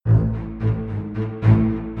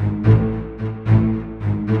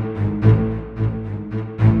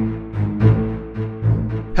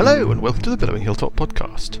Hello and welcome to the Billowing Hilltop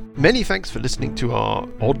podcast. Many thanks for listening to our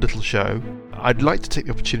odd little show. I'd like to take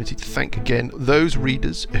the opportunity to thank again those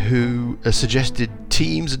readers who suggested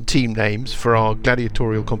teams and team names for our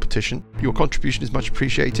gladiatorial competition. Your contribution is much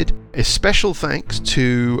appreciated. A special thanks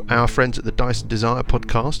to our friends at the Dice and Desire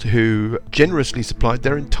podcast who generously supplied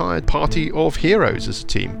their entire party of heroes as a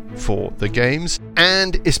team for the games.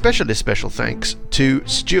 And especially special thanks to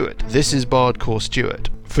Stuart. This is Bardcore Stuart,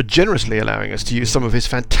 for generously allowing us to use some of his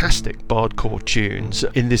fantastic Bardcore tunes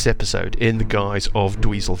in this episode in the guise of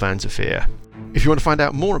Dweezil Van Zephyr. If you want to find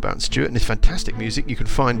out more about Stuart and his fantastic music, you can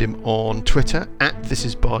find him on Twitter at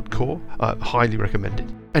thisisbardcore. Highly recommended.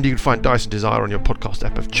 And you can find Dice and Desire on your podcast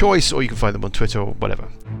app of choice, or you can find them on Twitter or whatever.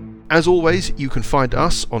 As always, you can find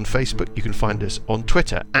us on Facebook, you can find us on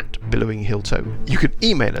Twitter at Billowing Hilltop. You can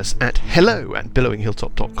email us at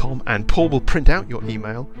hello@billowinghilltop.com, and Paul will print out your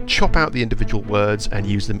email, chop out the individual words and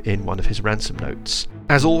use them in one of his ransom notes.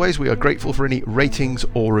 As always, we are grateful for any ratings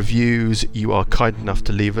or reviews you are kind enough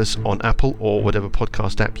to leave us on Apple or whatever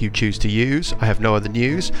podcast app you choose to use. I have no other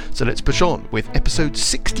news, so let's push on with episode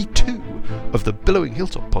 62 of the Billowing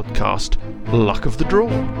Hilltop podcast, Luck of the Draw.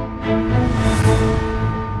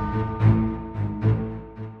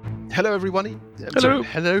 Hello, everybody. Hello.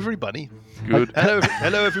 Hello, everybody. Good.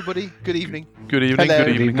 Hello, everybody. Good evening. Good evening. Hello.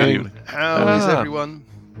 Good evening. Good evening. How is everyone?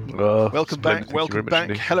 Welcome Splendid. back. Thank you Welcome very much back.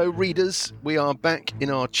 indeed. Hello, readers. We are back in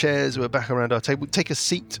our chairs. We're back around our table. Take a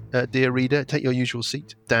seat, dear reader. Take your usual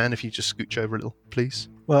seat. Dan, if you just scooch over a little, please.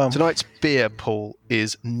 Well, Tonight's beer, Paul,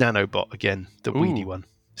 is Nanobot again, the weedy one.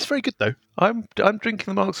 It's very good, though. I'm drinking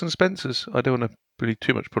the Marks and Spencers. I don't want to really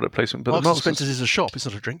too much product placement, but Marks the and Marks Spencer's is a shop. It's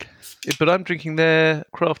not a drink. But I'm drinking their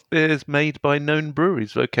craft beers made by known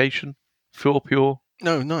breweries. Vocation, Pure.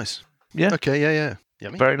 No, nice. Yeah. Okay, yeah.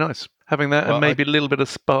 Yummy. Very nice. Having that Well, and maybe a little bit of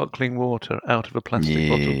sparkling water out of a plastic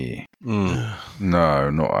bottle. No,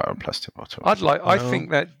 not out of a plastic bottle. I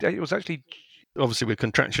think that it was actually. Obviously, we're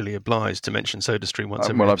contractually obliged to mention SodaStream once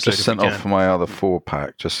every Well, I've episode just if sent we off can. for my other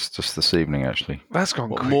 4-pack just this evening, actually. That's gone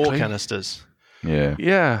What, quickly. more canisters. Yeah.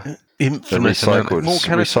 Yeah. They're Infamous recycled. more It's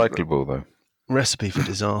canisters. recyclable, though. recipe for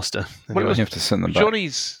disaster. Well, Anyway. You have to send them back.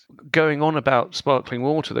 Johnny's going on about sparkling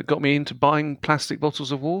water that got me into buying plastic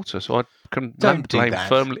bottles of water, so I can Don't do blame that.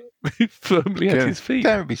 firmly at his feet.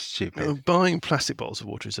 Don't be stupid. Buying plastic bottles of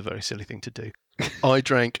water is a very silly thing to do. I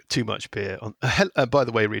drank too much beer. By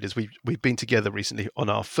the way, readers, we've been together recently on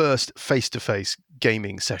our first face-to-face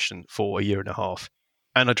gaming session for a year and a half,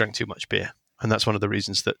 and I drank too much beer. And that's one of the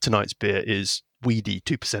reasons that tonight's beer is weedy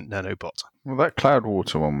 2% Nanobot. Well, that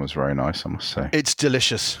Cloudwater one was very nice, I must say. It's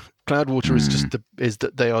delicious. Cloudwater is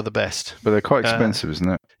that they are the best. But they're quite expensive, isn't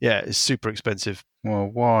it? Yeah, it's super expensive. Well,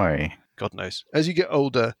 why? God knows. As you get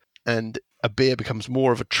older and a beer becomes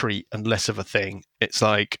more of a treat and less of a thing, it's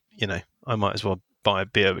like, I might as well buy a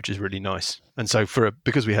beer which is really nice. And so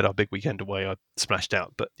because we had our big weekend away, I splashed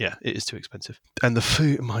out. But yeah, it is too expensive. And the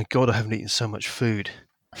food, my God, I haven't eaten so much food.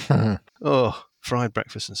 Oh, fried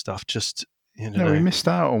breakfast and stuff. Just, No, we missed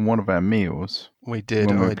out on one of our meals we did.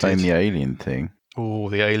 when we I were playing did. the Alien thing. Oh,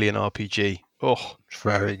 the Alien RPG. Oh,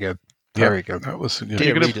 Very good. Very good. That was. Yeah.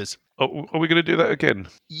 dear readers. Are we going to do that again?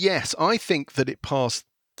 Yes, I think that it passed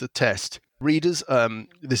the test. Readers,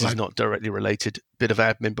 this is not directly related, bit of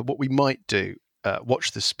admin, but what we might do,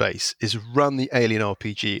 watch this space, is run the Alien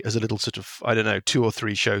RPG as a little sort of, 2 or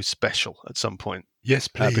 3 show special at some point. Yes,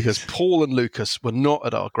 please. Because Paul and Lucas were not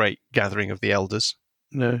at our great gathering of the elders,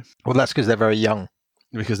 No. well, that's because they're very young.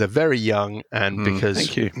 because they're very young and because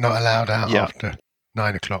Thank you. Not allowed out Yeah. after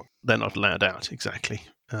 9 o'clock. they're not allowed out, exactly,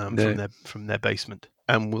 No. from their basement.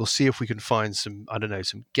 And we'll see if we can find some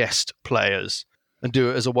guest players and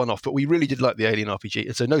do it as a one-off. But we really did like the Alien RPG.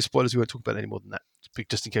 And so no spoilers, we won't talk about it any more than that,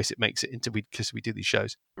 just in case it makes it into because we do these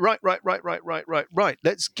shows. Right.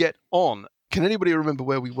 Let's get on. Can anybody remember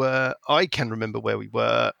where we were? I can remember where we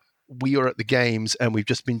were. We are at the games, and we've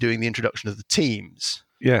just been doing the introduction of the teams,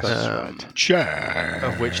 Yes.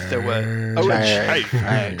 of which there were...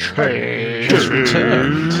 Just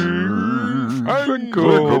returned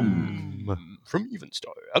from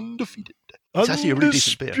Evenstone, undefeated. It's actually a really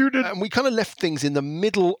decent beer. Undisputed. And we kind of left things in the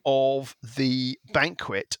middle of the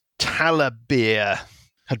banquet. Talabeer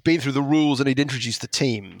had been through the rules and he'd introduced the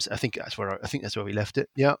teams. I think that's where we left it.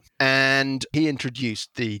 Yeah. And he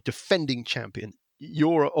introduced the defending champion,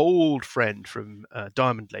 your old friend from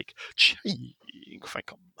Diamond Lake, Chang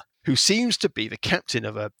Fankum, who seems to be the captain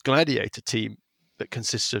of a gladiator team that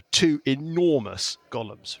consists of 2 enormous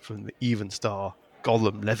golems from the Evenstar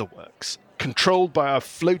Golem Leatherworks, controlled by a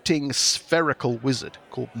floating spherical wizard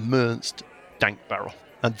called Mernst dank barrel.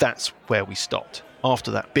 And that's where we stopped.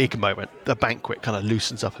 After that big moment, the banquet kind of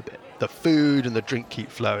loosens up a bit. The food and the drink keep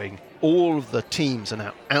flowing. All of the teams are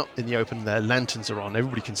now out in the open. Their lanterns are on.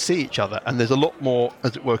 Everybody can see each other. And there's a lot more,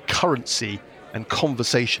 as it were, currency and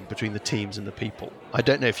conversation between the teams and the people. I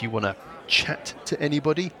don't know if you want to chat to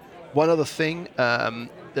anybody. One other thing go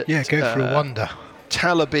for a wander.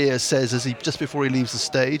 Talabir says just before he leaves the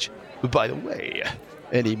stage, by the way,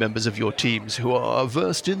 any members of your teams who are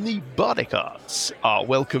versed in the bardic arts are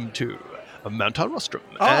welcome to Mount Rostrum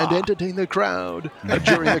and entertain the crowd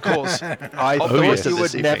during the course. I thought you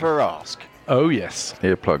would never ask. Oh, yes.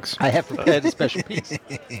 Earplugs. I have prepared a special piece.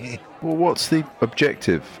 Well, what's the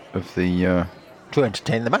objective of the To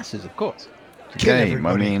entertain the masses, of course. game? I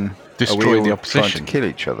everybody. mean, Destroy are we all the trying opposition. to kill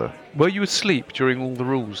each other? Were you asleep during all the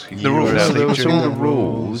rules? The rules. No, there was during all the the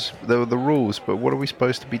rules. There were the rules, but what are we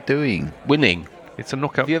supposed to be doing? Winning. It's a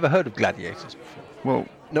knockout. Have you ever heard of gladiators before? Well,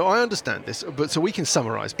 No, I understand this, but so we can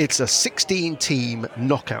summarise. It's a 16-team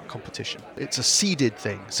knockout competition. It's a seeded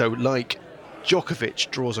thing. So, like, Djokovic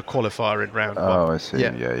draws a qualifier in round one. I see.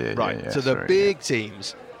 Yeah. Right. Yeah, so the sorry, big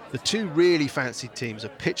teams, the two really fancy teams are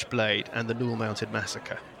Pitchblade and the Newell Mounted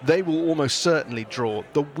Massacre. They will almost certainly draw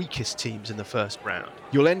the weakest teams in the first round.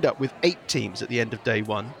 You'll end up with 8 teams at the end of day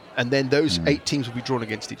one, and then those 8 teams will be drawn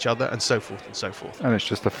against each other, and so forth and so forth. And it's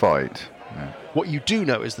just a fight. Yeah. What you do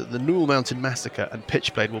know is that the Newell Mounted Massacre and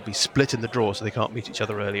Pitchblade will be split in the draw, so they can't meet each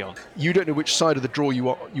other early on. You don't know which side of the draw you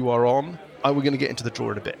are on. We're going to get into the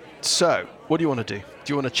draw in a bit. So, what do you want to do?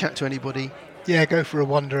 Do you want to chat to anybody? Yeah, go for a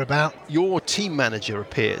wander about. Your team manager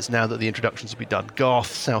appears now that the introductions have been done.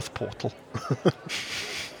 Garth Southportal.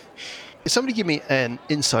 Somebody give me an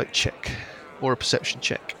insight check or a perception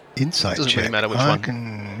check. Insight Doesn't check. really matter which I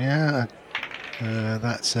one.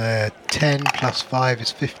 That's 10 plus 5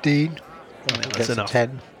 is 15. That's Gets a enough.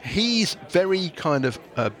 10. He's very kind of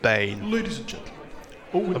urbane. Ladies and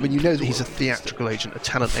gentlemen, I mean, you know that he's a theatrical agent, a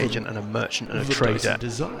talent agent, and a merchant and a trader.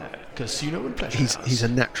 Desire, casino and pleasure He's a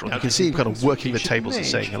natural. You can see him kind of working the tables and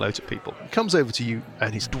saying hello to people. He comes over to you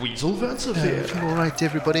and he's Dweezil Van Severe. all right,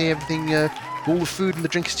 everybody. Everything, all the food and the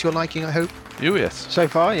drink is to your liking, I hope. You, yes. So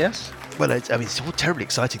far, yes. Well, it's all terribly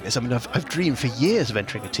exciting. This. I mean, I've dreamed for years of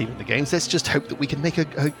entering a team in the games. Let's just hope that we can make a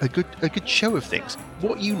good show of things.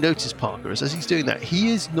 What you notice, Parker, is as he's doing that, he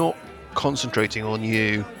is not concentrating on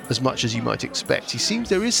you as much as you might expect.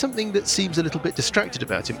 There is something that seems a little bit distracted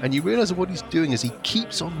about him, and you realise that what he's doing is he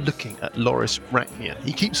keeps on looking at Loris Rachnian.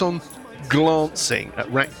 He keeps on glancing at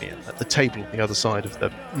Rachnian at the table on the other side of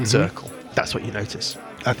the circle. That's what you notice.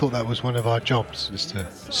 I thought that was one of our jobs, was to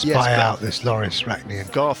spy Yes, out this Loris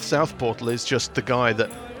Rachnian. Garth Southportal is just the guy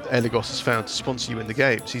that Eligos has found to sponsor you in the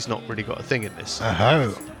games. He's not really got a thing in this.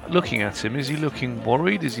 Oh, Looking at him, is he looking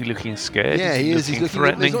worried? Is he looking scared? Yeah, he is. He's looking.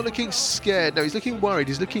 threatening. He's not looking scared. No, he's looking worried.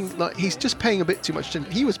 He's looking like he's just paying a bit too much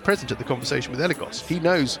attention. He was present at the conversation with Eligos. He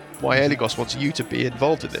knows why Eligos wants you to be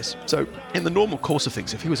involved in this. So, in the normal course of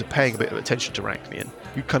things, if he was paying a bit of attention to Rachnian,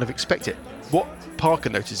 you'd kind of expect it. What Parker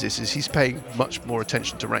notices is he's paying much more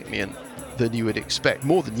attention to Rachnian than you would expect,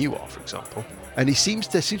 more than you are, for example. And there seems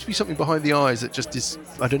to be something behind the eyes that just is,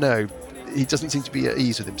 I don't know. He doesn't seem to be at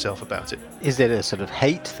ease with himself about it. Is it a sort of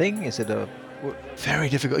hate thing? Is it a... Very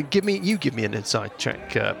difficult. Give me an inside check,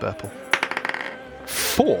 Burple.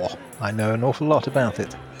 4? I know an awful lot about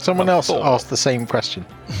it. Someone else 4. asked the same question.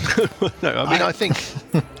 No, I mean, I think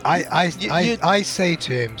I say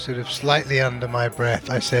to him, sort of slightly under my breath,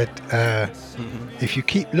 I said, if you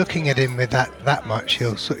keep looking at him with that much,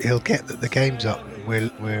 he'll get that the game's up.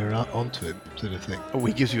 We're onto him, sort of thing.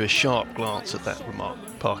 he gives you a sharp glance at that remark,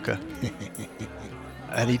 Parker.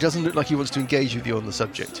 And he doesn't look like he wants to engage with you on the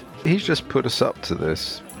subject. He's just put us up to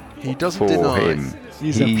this He doesn't for deny. him.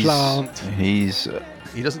 He's a plant. He's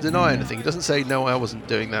He doesn't deny anything. He doesn't say no, I wasn't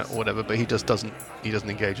doing that or whatever. But he just doesn't. He doesn't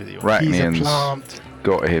engage with you. He's a Rachnian's plant.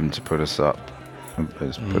 got him to put us up.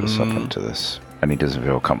 Has put us up into this, and he doesn't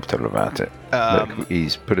feel comfortable about it. Look,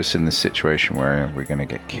 he's put us in this situation where we're going to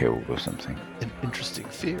get killed or something. An interesting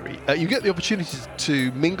theory. You get the opportunity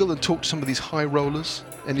to mingle and talk to some of these high rollers.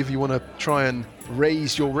 Any of you want to try and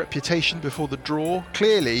raise your reputation before the draw?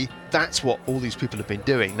 Clearly, that's what all these people have been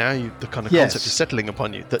doing. Now the kind of Yes. concept is settling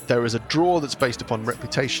upon you, that there is a draw that's based upon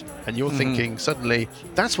reputation. And you're thinking suddenly,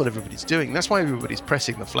 that's what everybody's doing. That's why everybody's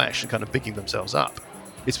pressing the flesh and kind of bigging themselves up.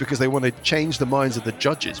 It's because they want to change the minds of the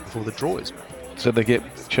judges before the draw is made. So they get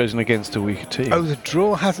chosen against a weaker team. Oh, the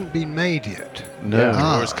draw hasn't been made yet. no. The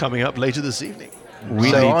draw is coming up later this evening.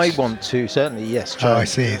 I want to, certainly, yes. Oh, I Joe.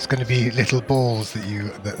 see. It's going to be little balls that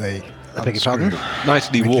they. I beg your pardon?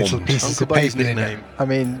 Nicely With little warmed. pieces Uncle of Buddy's paper in it. nickname I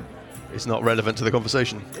mean, is not relevant to the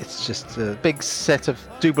conversation. it's just a big set of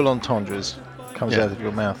double entendres comes out of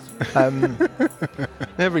your mouth.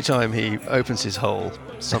 Every time he opens his hole,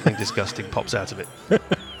 something disgusting pops out of it.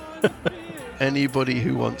 Anybody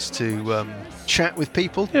who wants to chat with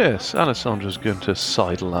people? Yes, Alessandra's going to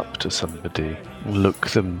sidle up to somebody, look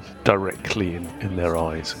them directly in their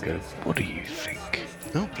eyes and go, "What do you think?"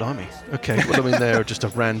 Oh, blimey. Okay, well, I mean, they're just a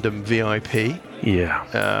random VIP. Yeah.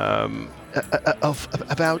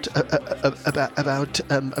 About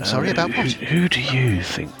I'm sorry, about what? Who do you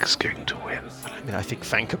think's going to win? I mean, I think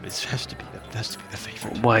Fankum has to be the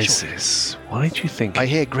favourite. Why is Surely. this? Why do you think? I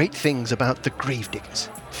hear great things about the Gravediggers.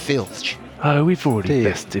 Filch. Oh, we've already Do you?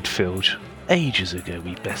 bested Filch. Ages ago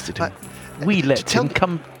we bested him. We let tell him me-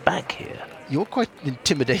 come back here. You're quite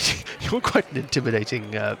intimidating. You're quite an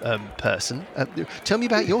intimidating person. Tell me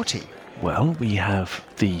about your team. Well, we have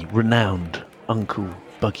the renowned Uncle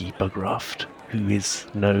Buggy Bugraft, who is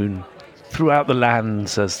known throughout the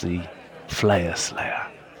lands as the Flayer Slayer.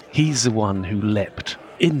 He's the one who leapt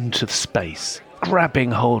into space,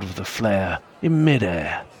 grabbing hold of the flare in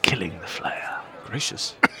midair, killing the flare.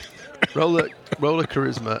 Gracious. roll a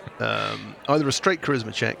charisma, either a straight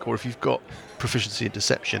charisma check, or if you've got proficiency in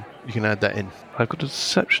deception, you can add that in. I've got a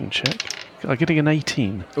deception check. I'm getting an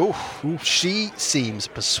 18. Oh, she seems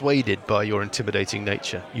persuaded by your intimidating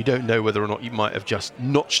nature. You don't know whether or not you might have just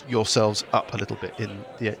notched yourselves up a little bit in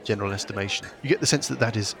the general estimation. You get the sense that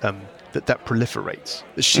that is that proliferates.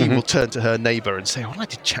 That she will turn to her neighbour and say, "Oh, I'd like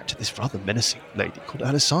to chat to this rather menacing lady called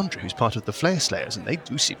Alessandra, who's part of the Flare Slayers, and they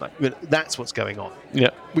do seem like..." That's what's going on. Yeah.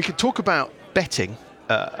 We could talk about betting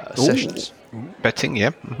sessions. Betting, yeah.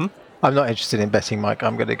 Mm-hmm. I'm not interested in betting, Mike.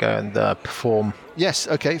 I'm going to go and perform. Yes,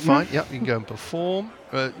 okay, fine. Yep, you can go and perform.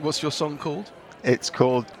 What's your song called? It's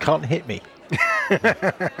called Can't Hit Me.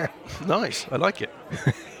 Nice, I like it.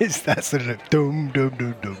 It's that sort of dum dum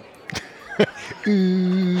dum dum.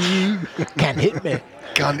 Can't hit me.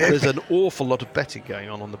 Can't hit There's me. an awful lot of betting going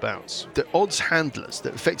on the bounce. The odds handlers,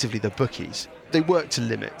 that effectively the bookies, they work to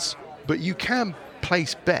limits, but you can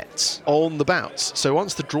place bets on the bounce. So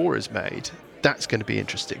once the draw is made, that's going to be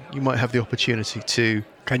interesting. You might have the opportunity to...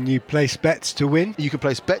 Can you place bets to win? You can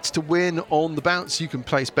place bets to win on the bounce, you can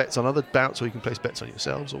place bets on other bounce, or you can place bets on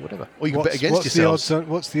yourselves, or whatever. Or you can bet against yourselves.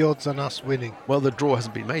 What's the odds on us winning? Well, the draw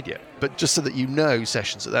hasn't been made yet. But just so that you know,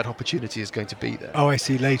 Sessions, that opportunity is going to be there. Oh, I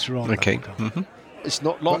see. Later on. Okay. that will come. It's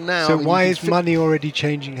not long now. So I mean, why you is can money already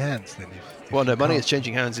changing hands then? Well, no, money is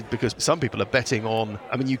changing hands because some people are betting on...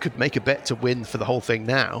 I mean, you could make a bet to win for the whole thing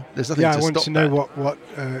now. There's nothing Yeah, to I want stop to know that. what.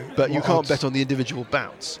 But you what can't odds, bet on the individual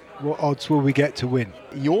bounce. What odds will we get to win?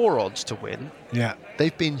 Your odds to win, Yeah.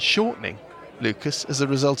 they've been shortening, Lucas, as a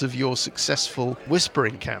result of your successful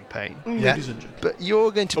whispering campaign. Yeah. Ladies and gentlemen, But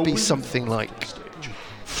you're going to be win something like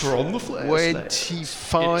from the Flare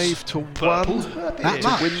 25 to 1 Purple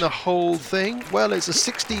to win the whole thing. Well, it's a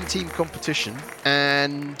 16-team competition,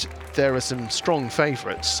 and there are some strong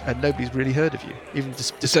favourites, and nobody's really heard of you, even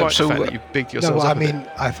despite so, the fact that you've bigged No, yourselves I up a bit. mean,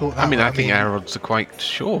 I thought that. I mean, I think our odds are quite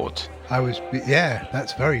short. Yeah,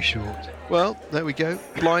 that's very short. Well, there we go.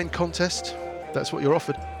 Blind contest. That's what you're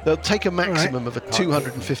offered. They'll take a maximum of a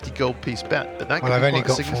 250 gold piece bet, but that could Well, I've be only quite a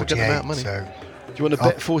got significant amount of 48, money. so Do you want to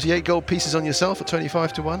bet 48 gold pieces on yourself at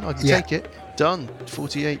 25 to 1? I can Yeah. take it. Done.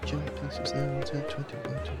 48 gold pieces now, 10,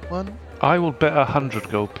 21 to 1. I will bet 100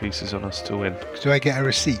 gold pieces on us to win. do I get a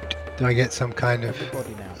receipt? Do I get some kind of?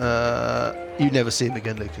 You never see him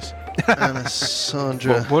again, Lucas.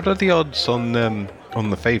 Alessandra. What are the odds on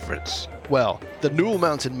the favourites? Well, the Newell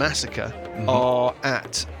Mountain Massacre are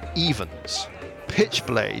at evens.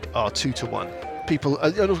 Pitchblade are 2 to 1. People,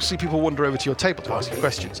 and obviously, people wander over to your table to ask you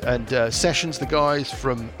questions. And Sessions, the guys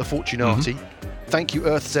from the Fortunati. Thank you,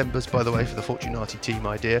 Earth's Embers, by the way, for the Fortunati team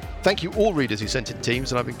idea. Thank you, all readers who sent in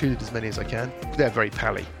teams, and I've included as many as I can. They're very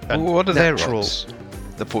pally. And What are their natural. odds?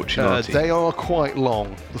 The Fortunati. They are quite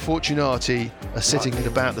long. The Fortunati are sitting at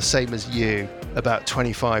about the same as you, about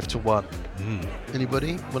 25 to 1.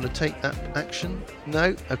 Anybody want to take that action?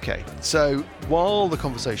 No? Okay. So while the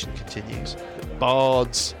conversation continues, the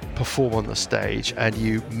bards perform on the stage and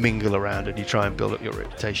you mingle around and you try and build up your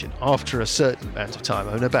reputation. After a certain amount of time,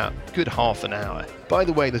 in about a good half an hour. By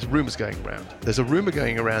the way, there's rumours going around. There's a rumour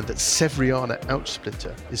going around that Severiana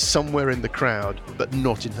Outsplinter is somewhere in the crowd, but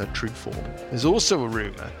not in her true form. There's also a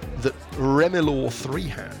rumour that Remilor Three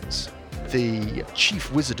Hands, the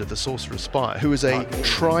chief wizard of the Sorcerer's Spire, who is a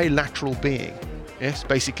trilateral being. Yes,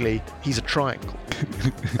 basically, he's a triangle.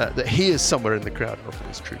 That he is somewhere in the crowd, not in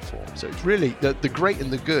his true form. So it's really the great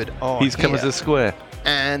and the good are He's come here. as a square.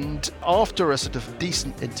 And after a sort of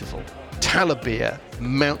decent interval, Talabir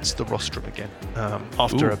mounts the rostrum again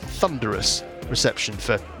after a thunderous reception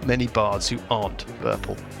for many bards who aren't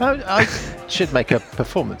Burple. I should make a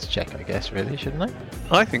performance check, I guess, really, shouldn't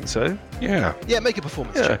I? I think so. Yeah. Yeah, make a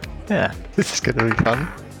performance check. Yeah. This is going to be fun.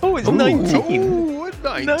 Oh, it's 19. Ooh, a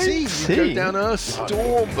 19. You go down a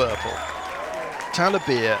storm, Burple.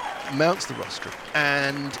 Talabir mounts the rostrum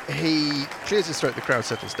and he clears his throat. The crowd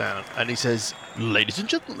settles down and he says, "Ladies and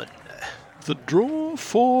gentlemen, the draw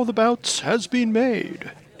for the bouts has been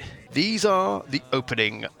made. These are the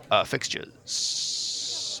opening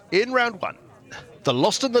fixtures. In round 1, the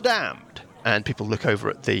Lost and the Damned." And people look over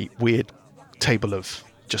at the weird table of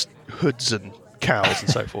just hoods and cows and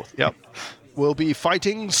so forth. Yep. "We'll be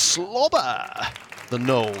fighting Slobber." The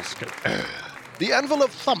Gnolls go, "Ugh." The Anvil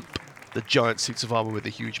of Thump, the giant suits of armour with the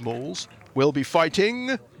huge mauls, will be fighting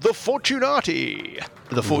the Fortunati.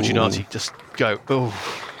 The Fortunati just go, "Oh,"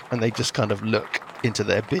 and they just kind of look into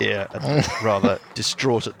their beer and rather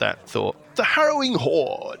distraught at that thought. The Harrowing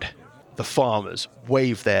Horde, the farmers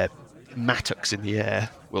wave their mattocks in the air,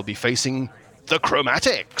 will be facing the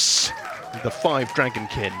Chromatics. The 5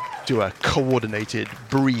 Dragonkin do a coordinated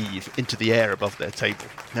breathe into the air above their table.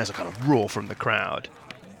 There's a kind of roar from the crowd.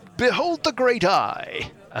 Behold the Great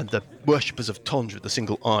Eye! And the worshippers of Tonj with the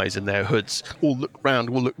single eyes in their hoods all look round,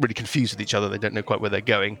 all look really confused with each other. They don't know quite where they're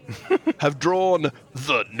going. Have drawn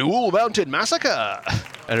the Newell Mountain Massacre.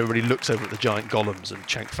 And everybody looks over at the giant golems and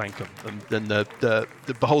Chank Fankum. And then the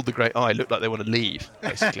Behold the Great Eye look like they want to leave,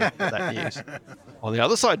 basically, with that news. On the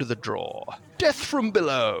other side of the draw, Death from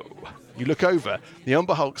Below. You look over, the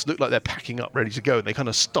Umber Hulks look like they're packing up, ready to go, and they kind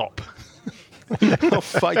of stop.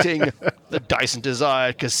 Fighting the Dyson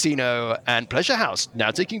Desire Casino and Pleasure House, now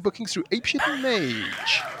taking bookings through Apeshit and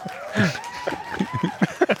Mage.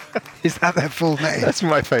 Is that their full name? That's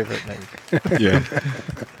my favourite name. Yeah.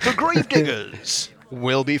 The Gravediggers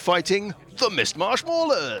will be fighting the Mistmarsh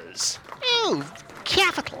Maulers. Oh,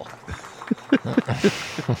 capital.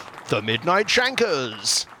 The Midnight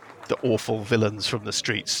Shankers, the awful villains from the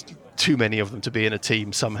streets. Too many of them to be in a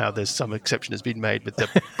team. Somehow there's some exception has been made with the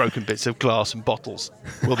broken bits of glass and bottles.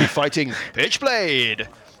 We'll be fighting Pitchblade,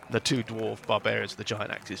 the 2 dwarf barbarians with the giant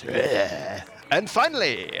axes. And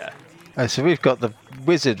finally, So we've got the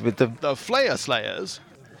wizard with the Flayer Slayers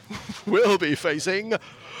will be facing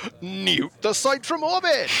Newt the Sight from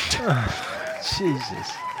Orbit.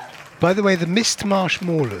 Jesus. By the way, the Mistmarsh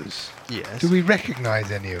Maulers, Yes. do we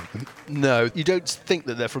recognise any of them? No, you don't think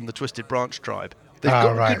that they're from the Twisted Branch tribe. They've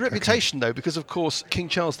got a good reputation, though, because, of course, King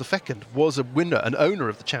Charles II was a winner, an owner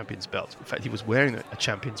of the Champion's Belt. In fact, he was wearing a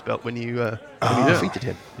Champion's Belt when you defeated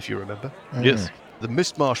him, if you remember. Yes. The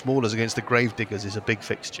Mistmarsh Maulers against the Gravediggers is a big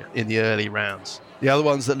fixture in the early rounds. The other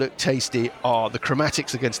ones that look tasty are the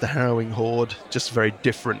Chromatics against the Harrowing Horde, just very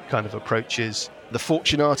different kind of approaches. The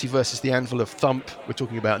Fortunati versus the Anvil of Thump. We're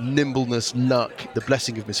talking about nimbleness, luck, the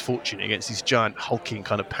blessing of misfortune against these giant, hulking,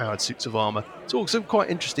 kind of powered suits of armour. It's also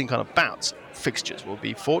quite interesting kind of bouts. Fixtures will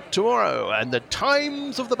be fought tomorrow, and the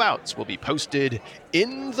times of the bouts will be posted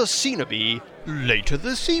in the Cenobie later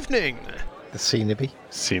this evening. The Cenobie.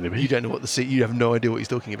 You don't know what you have no idea what he's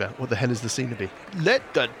talking about. What the hell is the Cenobie?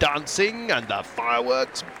 Let the dancing and the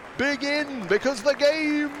fireworks begin, because the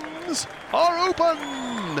games are open!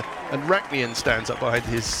 And Rachnian stands up behind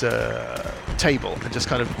his table and just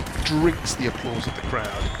kind of drinks the applause of the crowd.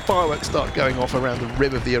 Fireworks start going off around the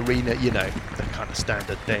rim of the arena, you know, the kind of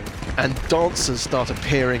standard thing. And dancers start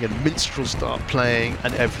appearing and minstrels start playing,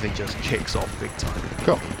 and everything just kicks off big time.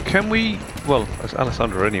 Cool. Can we, well, as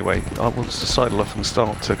Alessandra anyway, I want us to sidle off and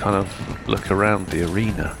start to kind of look around the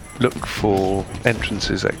arena. Look for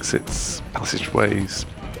entrances, exits, passageways,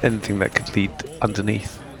 anything that could lead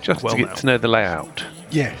underneath, just to get to know the layout.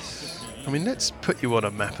 Yes. I mean, let's put you on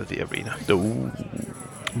a map of the arena. Ooh.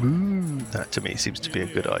 That to me seems to be a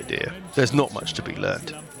good idea. There's not much to be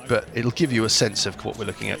learned, but it'll give you a sense of what we're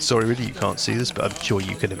looking at. Sorry, really, you can't see this, but I'm sure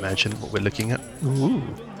you can imagine what we're looking at. Ooh.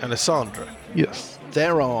 Alessandra, Yes.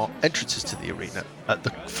 there are entrances to the arena at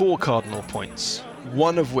the 4 cardinal points,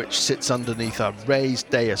 one of which sits underneath a raised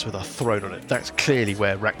dais with a throne on it. That's clearly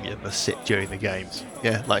where Rachnian must sit during the games.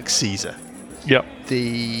 Yeah, like Caesar. Yep.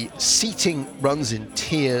 The seating runs in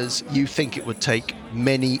tiers. You think it would take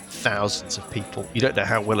many thousands of people. You don't know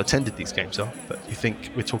how well attended these games are, but you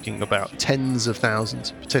think we're talking about tens of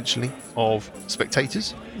thousands, potentially, of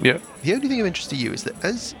spectators. Yep. The only thing of interest to you is that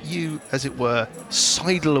as you, as it were,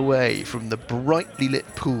 sidle away from the brightly lit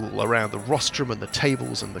pool around the rostrum and the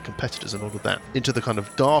tables and the competitors and all of that, into the kind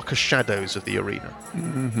of darker shadows of the arena.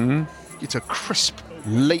 Mm-hmm. It's a crisp,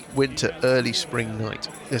 late winter, early spring night.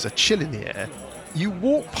 There's a chill in the air, You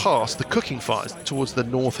walk past the cooking fires towards the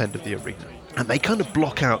north end of the arena, and they kind of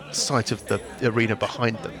block out sight of the arena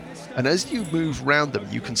behind them. And as you move round them,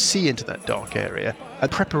 you can see into that dark area, and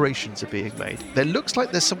preparations are being made. There looks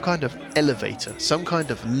like there's some kind of elevator, some kind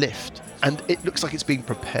of lift, and it looks like it's being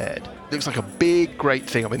prepared. It looks like a big, great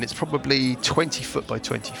thing. I mean, it's probably 20 foot by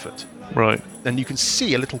 20 foot. Right. And you can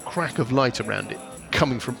see a little crack of light around it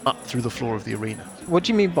coming from up through the floor of the arena. What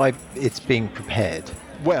do you mean by it's being prepared?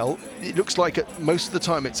 Well, it looks like most of the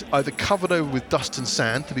time it's either covered over with dust and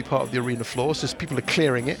sand to be part of the arena floor, so people are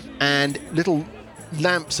clearing it, and little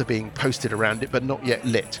lamps are being posted around it but not yet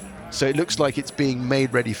lit. So it looks like it's being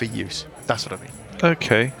made ready for use. That's what I mean.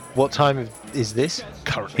 Okay. What time is this?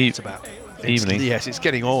 Currently it's about evening. Yes, it's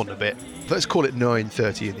getting on a bit. Let's call it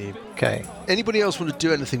 9:30 in the evening. Okay. Anybody else want to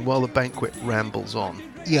do anything while the banquet rambles on?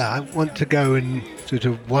 Yeah, I want to go and sort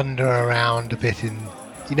of wander around a bit in...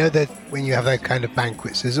 You know that when you have that kind of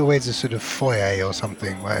banquets, there's always a sort of foyer or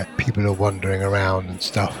something where people are wandering around and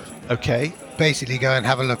stuff. Okay. Basically go and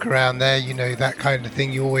have a look around there, you know, that kind of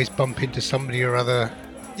thing. You always bump into somebody or other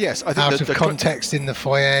Yes, I think out of context in the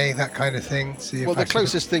foyer, that kind of thing. See if well, the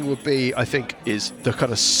closest thing would be, I think, is the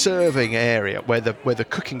kind of serving area where the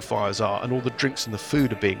cooking fires are and all the drinks and the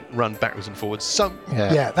food are being run backwards and forwards.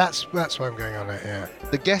 Yeah, that's why I'm going on it, yeah.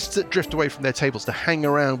 The guests that drift away from their tables to hang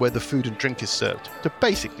around where the food and drink is served, to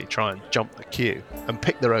basically try and jump the queue and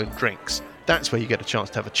pick their own drinks, that's where you get a chance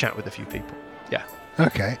to have a chat with a few people. Yeah.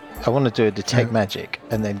 Okay. I want to do a detect magic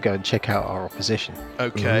and then go and check out our opposition.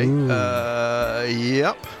 Okay.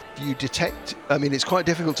 Yep. You detect... I mean, it's quite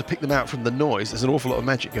difficult to pick them out from the noise. There's an awful lot of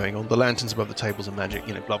magic going on. The lanterns above the tables are magic,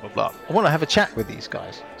 you know, blah, blah, blah. I want to have a chat with these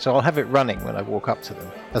guys, so I'll have it running when I walk up to them.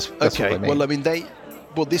 That's okay. what I mean. Well, I mean,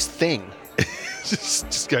 this thing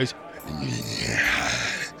just goes...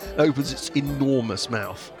 opens its enormous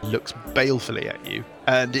mouth, looks balefully at you,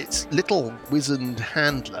 and its little wizened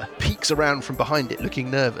handler peeks around from behind it,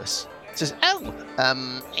 looking nervous. Says,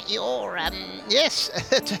 yes,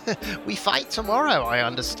 we fight tomorrow, I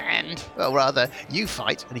understand. Well, rather, you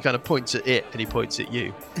fight. And he kind of points at it, and he points at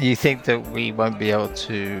you. You think that we won't be able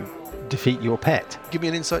to defeat your pet? Give me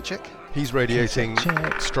an insight check. He's radiating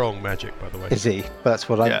strong magic, by the way. Is he? That's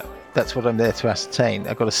what I'm there to ascertain.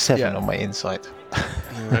 I got a 7 on my insight.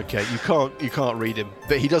 Okay, you can't read him,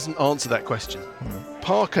 but he doesn't answer that question.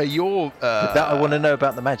 Parker, you're... that I want to know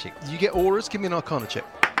about the magic. You get auras? Give me an Arcana check.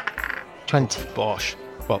 20. Bosh.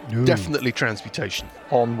 Well, definitely transmutation.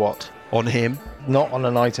 On what? On him. Not on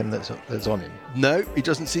an item that's on him. No, he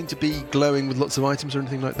doesn't seem to be glowing with lots of items or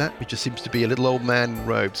anything like that. He just seems to be a little old man in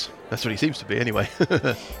robes. That's what he seems to be, anyway.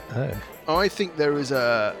 Oh. I think there's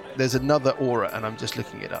another aura, and I'm just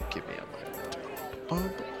looking it up. Give me a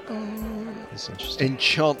moment. That's interesting.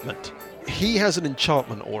 Enchantment. He has an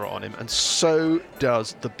enchantment aura on him, and so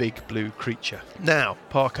does the big blue creature. Now,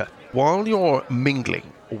 Parker, while you're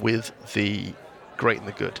mingling with the great and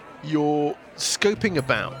the good, you're scoping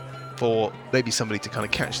about for maybe somebody to kind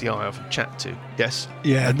of catch the eye of and chat to. Yes?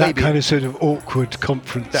 Yeah, and that kind of sort of awkward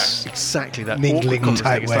conference. That's exactly that. Mingling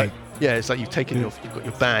type way. It's like you've got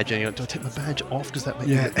your badge, and you're like, do I take my badge off? Does that make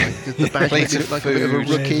Yeah. the badge make you look like a bit of a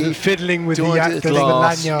rookie? Fiddling with Do the I do the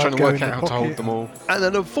glass, lanyard, trying to going work in out the how to hold pocket. them all. And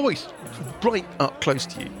then a voice right up close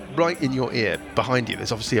to you, right in your ear, behind you.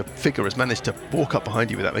 There's obviously a figure has managed to walk up behind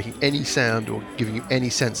you without making any sound or giving you any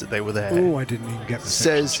sense that they were there. Oh, I didn't even get the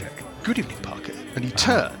Says, check. "Good evening, Parker." And you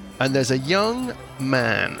turn, and there's a young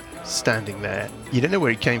man standing there. You don't know where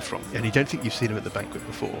he came from, and you don't think you've seen him at the banquet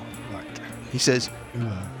before. Right. He says,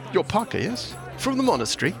 "You're Parker, yes? From the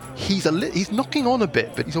monastery." He's knocking on a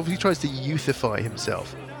bit, but he obviously tries to youthify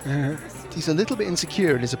himself. He's a little bit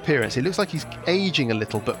insecure in his appearance. He looks like he's aging a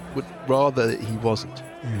little, but would rather that he wasn't.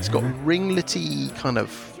 He's got ringlety kind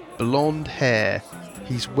of blonde hair.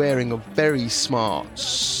 He's wearing a very smart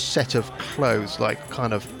set of clothes, like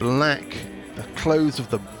kind of black, the clothes of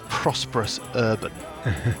the prosperous urban.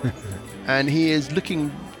 And he is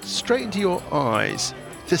looking straight into your eyes.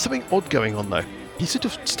 There's something odd going on, though. He sort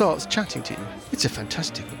of starts chatting to you. "It's a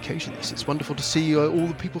fantastic occasion, this. It's wonderful to see all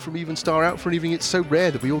the people from Evenstar out for an evening. It's so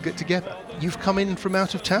rare that we all get together. You've come in from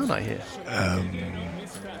out of town, I hear."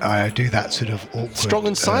 I do that sort of awkward... Strong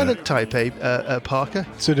and silent type, Parker?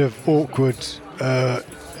 Sort of awkward...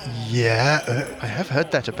 yeah. I have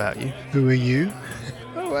heard that about you. Who are you?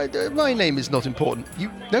 Oh, my name is not important.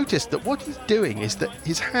 You notice that what he's doing is that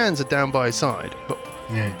his hands are down by his side, but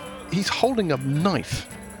Yeah. he's holding a knife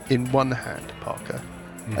in one hand, Parker,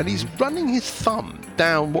 and he's running his thumb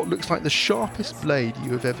down what looks like the sharpest blade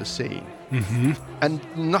you have ever seen. And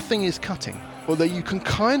nothing is cutting. Although you can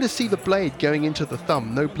kind of see the blade going into the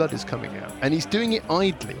thumb, no blood is coming out. And he's doing it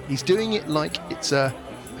idly. He's doing it like it's a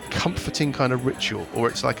comforting kind of ritual, or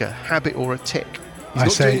it's like a habit or a tick. He's I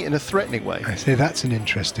not say- doing it in a threatening way. I say that's an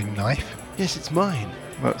interesting knife. Yes, it's mine.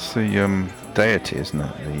 That's the deity, isn't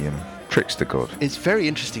it? The trickster god. It's very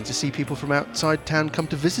interesting to see people from outside town come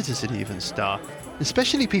to visit us at Evenstar,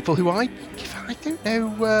 especially people who I don't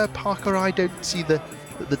know, Parker. I don't see the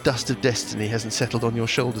dust of destiny hasn't settled on your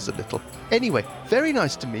shoulders a little. Anyway, very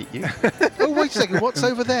nice to meet you. Oh, wait a second, what's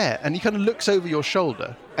over there? And he kind of looks over your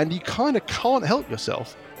shoulder, and you kind of can't help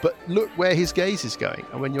yourself but look where his gaze is going.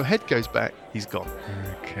 And when your head goes back, he's gone.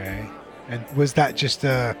 Okay. And was that just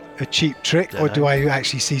a cheap trick, or do I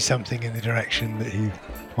actually see something in the direction that he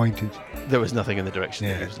pointed? There was nothing in the direction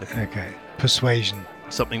that he was looking. Okay. Persuasion.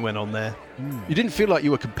 Something went on there. You didn't feel like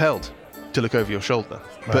you were compelled to look over your shoulder,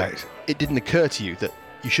 Right. but it didn't occur to you that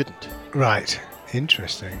you shouldn't. Right.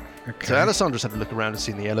 Interesting. Okay. So Alessandra's had a look around and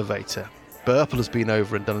seen the elevator. Burple has been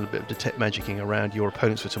over and done a bit of detect magicking around your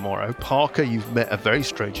opponents for tomorrow. Parker, you've met a very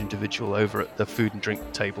strange individual over at the food and drink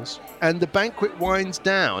tables. And the banquet winds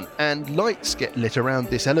down, and lights get lit around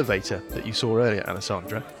this elevator that you saw earlier,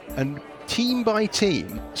 Alessandra. And team by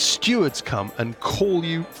team, stewards come and call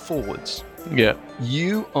you forwards. Yeah.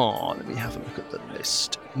 You are, let me have a look at the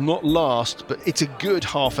list, not last, but it's a good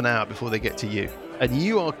half an hour before they get to you. And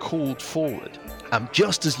you are called forward.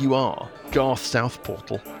 Just as you are, Garth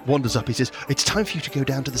Southportal wanders up. He says, "It's time for you to go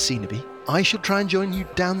down to the scenery. I shall try and join you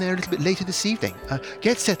down there a little bit later this evening.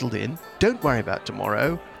 Get settled in. Don't worry about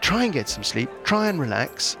tomorrow. Try and get some sleep. Try and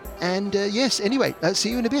relax. And yes, anyway, see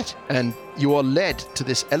you in a bit." And you are led to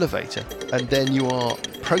this elevator, and then you are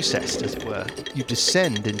processed, as it were. You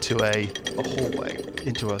descend into a hallway,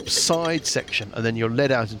 into a side section, and then you're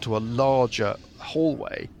led out into a larger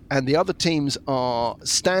hallway. And the other teams are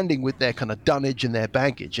standing with their kind of dunnage and their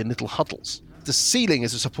baggage in little huddles. The ceiling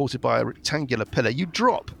is supported by a rectangular pillar. You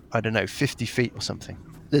drop, 50 feet or something.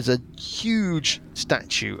 There's a huge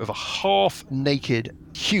statue of a half-naked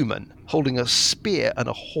human holding a spear and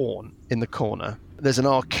a horn in the corner. There's an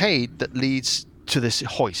arcade that leads to this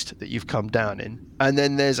hoist that you've come down in. And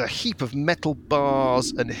then there's a heap of metal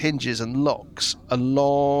bars and hinges and locks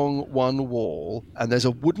along one wall. And there's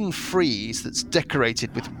a wooden frieze that's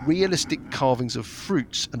decorated with realistic carvings of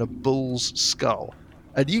fruits and a bull's skull.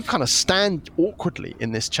 And you kind of stand awkwardly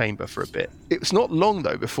in this chamber for a bit. It's not long,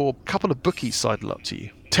 though, before a couple of bookies sidle up to you,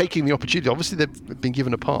 taking the opportunity. Obviously, they've been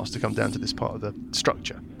given a pass to come down to this part of the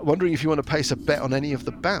structure. Wondering if you want to place a bet on any of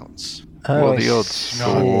the bouts. What are the odds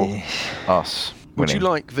for us? Would you winning?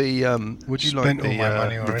 like the Spent all my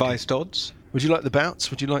money already. Revised odds. Would you like the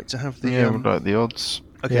bouts? Would you like to have the Yeah, we'd like the odds.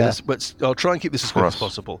 Okay, Yeah. I'll try and keep this as For quick as us.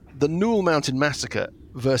 possible. The Newell Mountain Massacre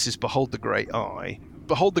versus Behold the Great Eye.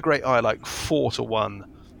 Behold the Great Eye, like 4-1.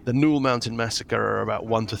 The Newell Mountain Massacre are about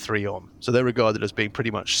 1-3 on. So they're regarded as being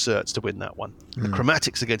pretty much certs to win that one. The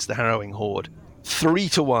Chromatics against the Harrowing Horde.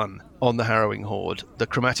 3-1 on the Harrowing Horde. The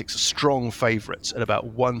Chromatics are strong favourites at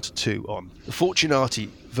about 1-2 on. The Fortunati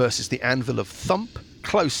versus the Anvil of Thump.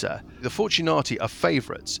 Closer. The Fortunati are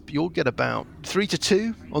favourites, but you'll get about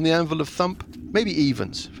 3-2 on the Anvil of Thump. Maybe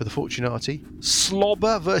evens for the Fortunati.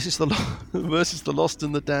 Slobber versus the Lost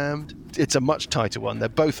and the Damned. It's a much tighter one. They're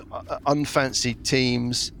both unfancied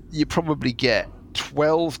teams. You probably get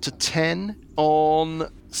 12-10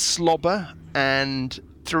 on Slobber and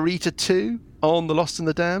 3-2 on the Lost and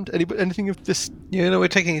the Damned. Anything of this? We're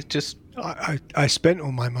taking it just. I spent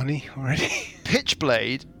all my money already.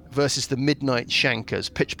 Pitchblade versus the Midnight Shankers.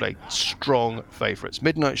 Pitchblade, strong favourites.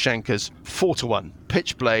 Midnight Shankers, 4-1.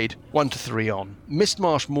 Pitchblade, 1-3 on.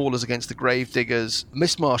 Mistmarsh Maulers against the Gravediggers.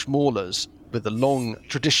 Mistmarsh Maulers, with the long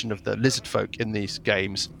tradition of the lizard folk in these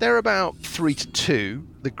games, they're about 3-2.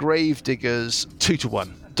 The Gravediggers,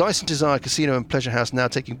 2-1. Dyson Desire Casino and Pleasure House now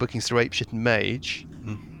taking bookings through Apeshit and Mage.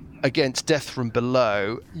 Against Death from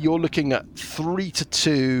Below, you're looking at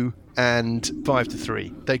 3-2 and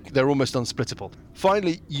 5-3. They're almost unsplittable.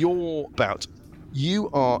 Finally, your bout.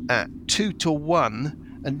 You are at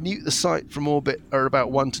 2-1, and Newt the Sight from Orbit are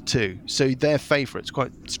about 1-2. So they're favourites,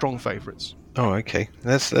 quite strong favourites. Oh, okay.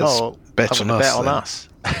 Let's bet I on want to us. bet on then. us.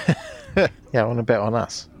 Yeah, I want to bet on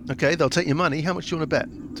us. Okay, they'll take your money. How much do you want to bet?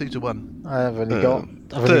 2-1. I've only got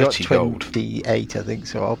 30 gold. 28, I think.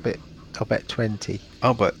 So I'll bet 20.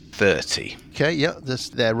 I'll bet 30. Okay, yeah,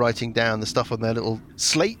 they're writing down the stuff on their little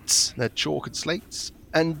slates, their chalk and slates.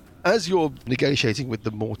 And as you're negotiating with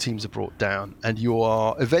them, more teams are brought down, and you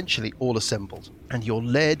are eventually all assembled, and you're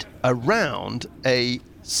led around a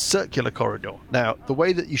circular corridor. Now, the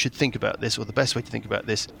way that you should think about this, or the best way to think about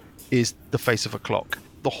this, is the face of a clock.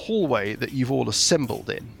 The hallway that you've all assembled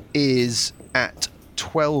in is at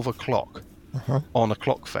 12 o'clock on a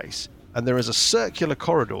clock face. And there is a circular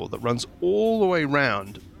corridor that runs all the way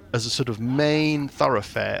round as a sort of main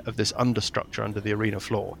thoroughfare of this understructure under the arena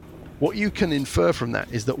floor. What you can infer from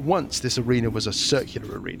that is that once this arena was a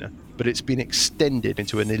circular arena, but it's been extended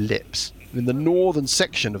into an ellipse. In the northern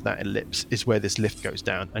section of that ellipse is where this lift goes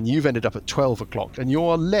down, and you've ended up at 12 o'clock, and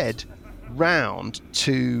you're led round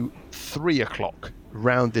to 3 o'clock,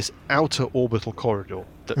 round this outer orbital corridor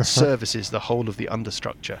that services the whole of the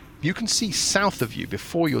understructure. You can see south of you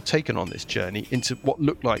before you're taken on this journey into what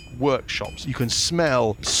look like workshops. You can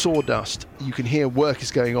smell sawdust. You can hear work is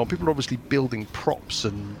going on. People are obviously building props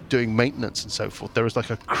and doing maintenance and so forth. There is like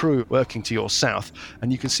a crew working to your south,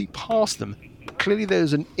 and you can see past them. Clearly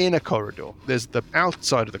there's an inner corridor. There's the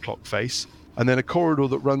outside of the clock face, and then a corridor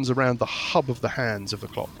that runs around the hub of the hands of the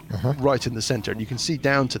clock, right in the center. And you can see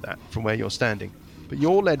down to that from where you're standing. But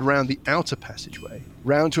you're led round the outer passageway,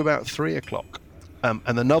 round to about 3 o'clock, and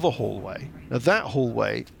another hallway. Now that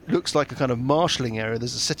hallway looks like a kind of marshalling area.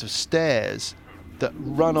 There's a set of stairs that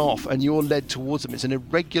run off, and you're led towards them. It's an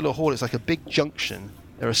irregular hall. It's like a big junction.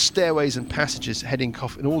 There are stairways and passages heading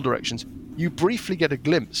off in all directions. You briefly get a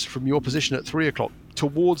glimpse from your position at 3 o'clock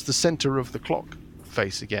towards the center of the clock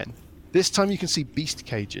face again. This time you can see beast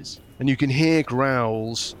cages, and you can hear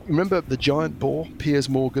growls. Remember the giant boar, Piers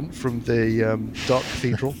Morgan, from the Dark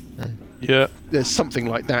Cathedral? Yeah. There's something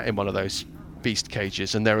like that in one of those beast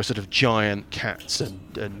cages, and there are sort of giant cats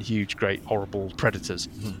and huge, great, horrible predators.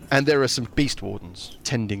 And there are some beast wardens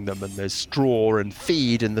tending them, and there's straw and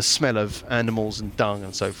feed and the smell of animals and dung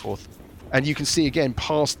and so forth. And you can see again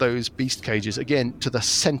past those beast cages, again to the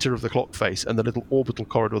center of the clock face and the little orbital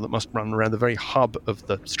corridor that must run around the very hub of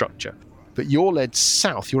the structure. But you're led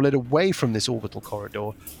south, you're led away from this orbital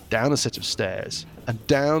corridor, down a set of stairs, and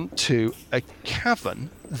down to a cavern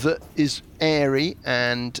that is airy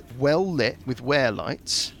and well lit with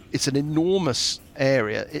wear-lights. It's an enormous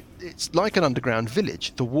area. It's like an underground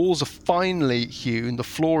village. The walls are finely hewn. The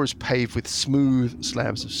floor is paved with smooth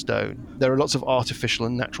slabs of stone. There are lots of artificial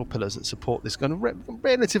and natural pillars that support this kind of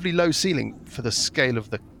relatively low ceiling for the scale of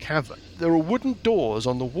the cavern. There are wooden doors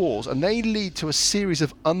on the walls, and they lead to a series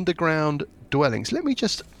of underground dwellings. Let me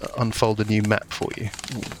just unfold a new map for you.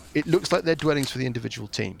 It looks like they're dwellings for the individual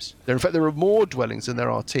teams. In fact, there are more dwellings than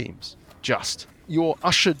there are teams. You're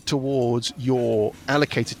ushered towards your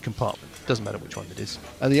allocated compartment. Doesn't matter which one it is.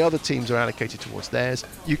 And the other teams are allocated towards theirs.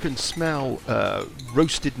 You can smell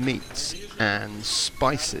roasted meats and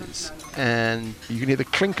spices, and you can hear the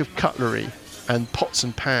clink of cutlery and pots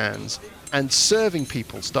and pans. And serving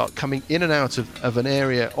people start coming in and out of an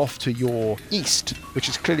area off to your east, which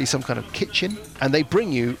is clearly some kind of kitchen. And they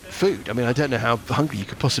bring you food. I mean, I don't know how hungry you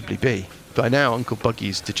could possibly be. By now, Uncle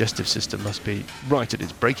Buggy's digestive system must be right at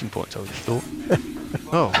its breaking point, I would have thought.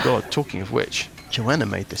 Oh, God, talking of which, Joanna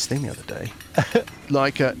made this thing the other day.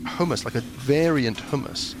 Like a hummus, like a variant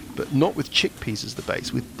hummus, but not with chickpeas as the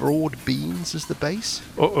base, with broad beans as the base.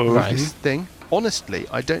 Nice. This thing. Honestly,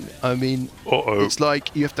 it's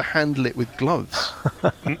like you have to handle it with gloves.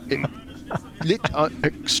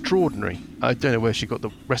 Extraordinary. I don't know where she got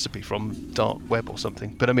the recipe from, dark web or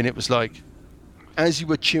something, but I mean, it was like, as you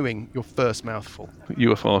were chewing your first mouthful. You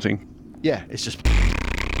were farting. Yeah, it's just...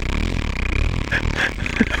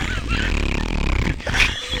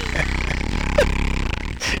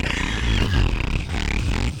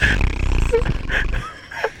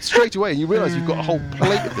 Straight away, and you realise you've got a whole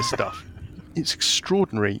plate of this stuff. It's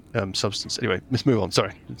extraordinary substance. Anyway, let's move on.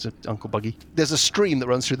 Sorry, it's Uncle Buggy. There's a stream that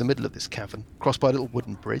runs through the middle of this cavern, crossed by a little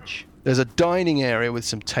wooden bridge. There's a dining area with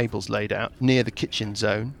some tables laid out near the kitchen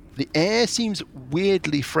zone. The air seems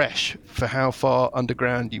weirdly fresh for how far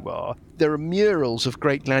underground you are. There are murals of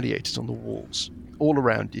great gladiators on the walls, all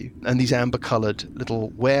around you, and these amber-coloured little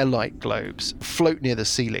wear-light globes float near the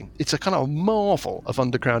ceiling. It's a kind of marvel of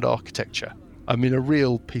underground architecture. I mean, a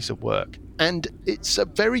real piece of work. And it's a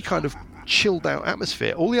very kind of chilled out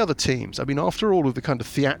atmosphere. All the other teams, I mean, after all of the kind of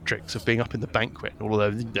theatrics of being up in the banquet and all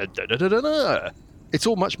of those, it's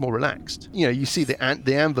all much more relaxed. You know, you see the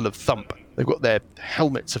anvil of thump. They've got their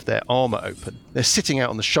helmets of their armour open. They're sitting out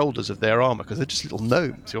on the shoulders of their armour because they're just little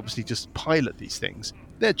gnomes who obviously just pilot these things.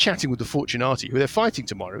 They're chatting with the Fortunati, who they're fighting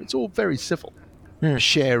tomorrow. It's all very civil.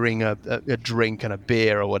 Sharing a drink and a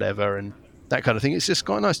beer or whatever and that kind of thing. It's just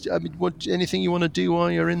quite nice. I mean, anything you want to do while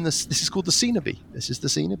you're in this? This is called the Cenobie. This is the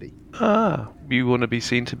Cenobie. Ah, you want to be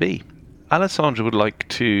seen to be. Alessandra would like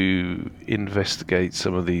to investigate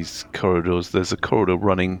some of these corridors. There's a corridor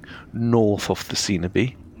running north of the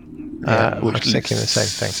Cenobie, which thinking the same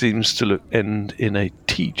thing. Seems to end in a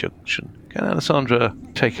T-junction. Can Alessandra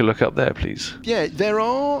take a look up there, please? Yeah, there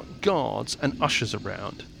are guards and ushers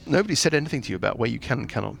around. Nobody said anything to you about where you can and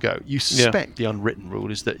cannot go. You suspect the unwritten rule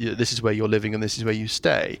is that this is where you're living and this is where you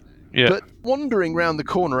stay. Yeah. But wandering round the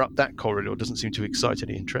corner up that corridor doesn't seem to excite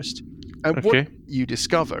any interest. And what you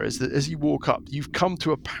discover is that as you walk up, you've come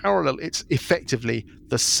to a parallel. It's effectively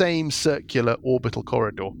the same circular orbital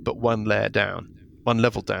corridor, but one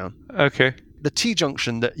level down. Okay. The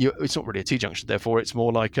T-junction it's not really a T-junction, therefore it's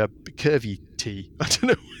more like a curvy T. I don't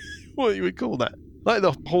know what you would call that. Like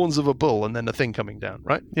the horns of a bull and then a thing coming down,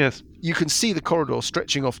 right? Yes. You can see the corridor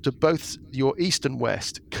stretching off to both your east and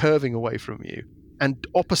west, curving away from you. And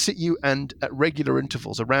opposite you and at regular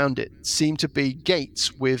intervals around it seem to be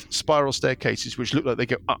gates with spiral staircases which look like they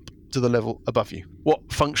go up to the level above you.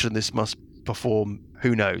 What function this must perform,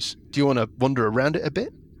 who knows? Do you want to wander around it a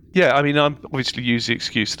bit? Yeah, I mean, I'm obviously use the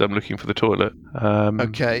excuse that I'm looking for the toilet.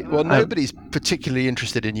 Okay, well, nobody's particularly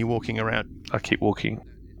interested in you walking around. I keep walking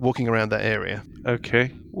Around that area. Okay.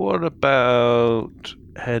 What about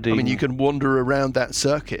heading... I mean, you can wander around that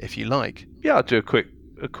circuit if you like. Yeah, I'll do a quick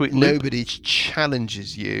loop. Nobody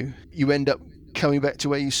challenges you. You end up coming back to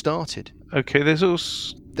where you started. Okay, there's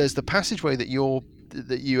the passageway that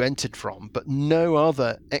you entered from, but no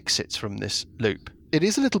other exits from this loop. It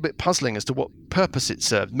is a little bit puzzling as to what purpose it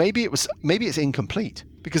served. Maybe it's incomplete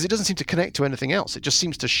because it doesn't seem to connect to anything else. It just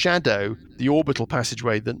seems to shadow the orbital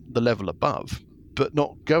passageway the level above, but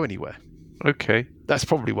not go anywhere. Okay. That's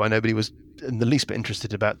probably why nobody was in the least bit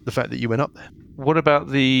interested about the fact that you went up there. What about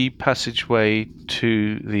the passageway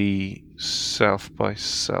to the south by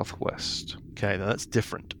southwest? Okay, now that's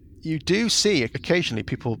different. You do see occasionally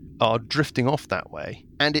people are drifting off that way,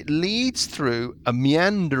 and it leads through a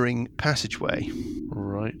meandering passageway.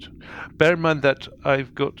 Right. Bear in mind that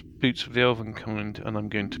I've got Boots of the Elven coming, and I'm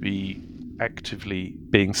going to be actively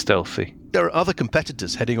being stealthy. There are other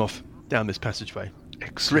competitors heading off down this passageway.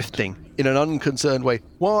 Excellent. Drifting in an unconcerned way.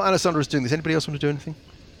 While Alessandra is doing this, anybody else want to do anything?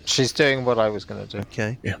 She's doing what I was going to do.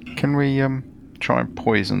 Okay. Yeah. Can we try and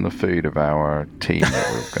poison the food of our team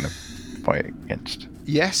that we're going to fight against?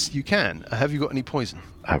 Yes, you can. Have you got any poison?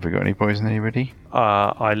 Have we got any poison, anybody?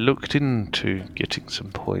 I looked into getting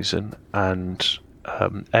some poison, and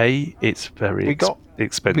it's very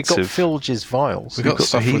expensive. We got Filge's vials. We got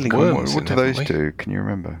stuff with What, worms. what do those do? Can you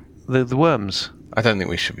remember? The worms. I don't think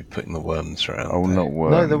we should be putting the worms around. Oh, there. not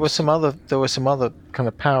worms. No, there were some other kind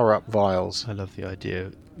of power-up vials. I love the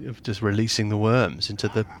idea of just releasing the worms into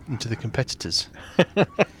the competitors.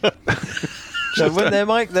 So when there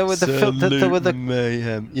were the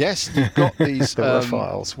mayhem. Yes, you've got these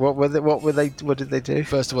files. What did they do?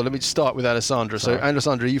 First of all, let me start with Alessandra. So,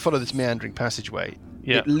 Alessandra, you follow this meandering passageway.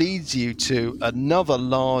 Yeah. It leads you to another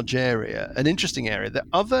large area, an interesting area. The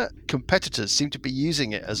other competitors seem to be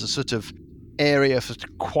using it as a sort of area for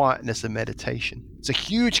quietness and meditation. It's a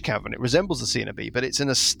huge cavern. It resembles the Cenobi, but it's in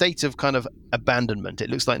a state of kind of abandonment.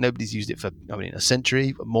 It looks like nobody's used it for, a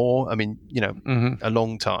century or more. A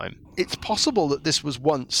long time. It's possible that this was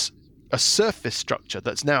once a surface structure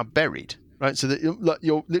that's now buried, right? So that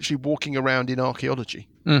you're literally walking around in archaeology.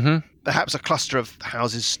 Mm-hmm. Perhaps a cluster of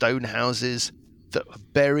houses, stone houses, that are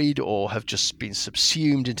buried or have just been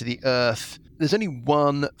subsumed into the earth. There's only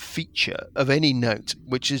one feature of any note,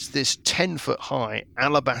 which is this 10-foot-high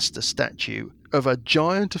alabaster statue of a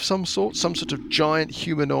giant of some sort of giant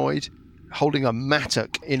humanoid holding a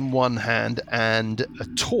mattock in one hand and a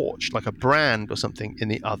torch, like a brand or something, in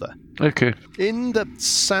the other. Okay. In the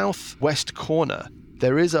southwest corner,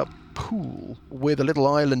 there is a pool with a little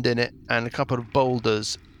island in it and a couple of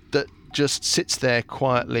boulders that just sits there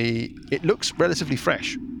quietly. It looks relatively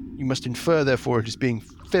fresh. You must infer, therefore, it is being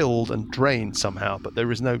filled and drained somehow, but there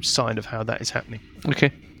is no sign of how that is happening.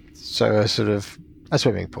 Okay. So a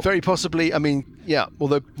swimming pool. Very possibly.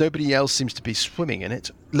 Although nobody else seems to be swimming in it.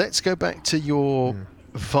 Let's go back to your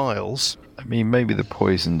vials. I mean, maybe the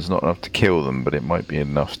poison's not enough to kill them, but it might be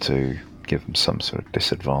enough to give them some sort of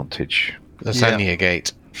disadvantage. Lasagna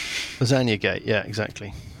Gate. Lasagna Gate, yeah,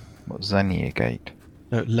 exactly. What's Lasagna Gate?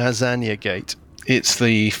 No, Lasagna Gate. It's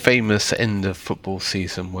the famous end of football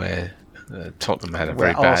season where Tottenham had a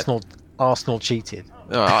very Where bad... Arsenal cheated.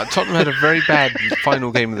 Tottenham had a very bad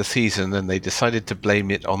final game of the season, and they decided to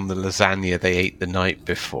blame it on the lasagna they ate the night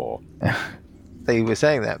before. They were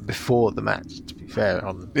saying that before the match, to be fair.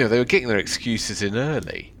 They were getting their excuses in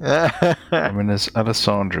early. I mean, has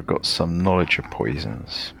Alessandra got some knowledge of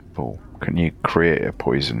poisons? Paul, can you create a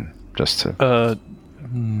poison just to...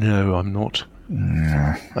 No, I'm not.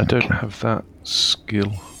 No. I don't have that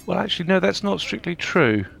skill. Well, actually, no, that's not strictly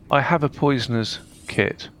true. I have a poisoner's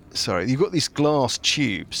kit. Sorry, you've got these glass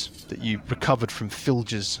tubes that you recovered from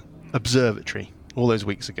Filge's observatory all those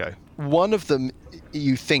weeks ago. One of them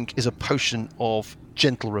you think is a potion of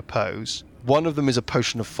gentle repose. One of them is a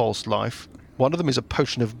potion of false life. One of them is a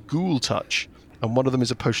potion of ghoul touch. And one of them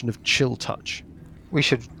is a potion of chill touch. We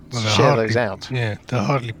should Well, share those out. Yeah, they're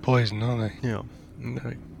hardly poison, aren't they? Yeah.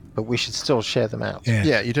 No. But we should still share them out. Yeah.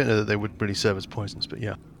 Yeah, you don't know that they would really serve as poisons, but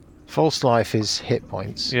yeah. False life is hit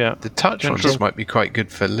points. Yeah. The touch Gentle- ones might be quite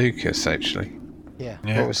good for Lucas, actually. Yeah.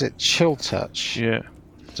 Yeah. What was it? Chill touch. Yeah.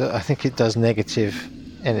 So I think it does negative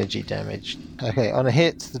energy damage. Okay, on a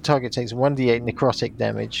hit, the target takes 1d8 necrotic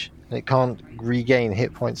damage, and it can't regain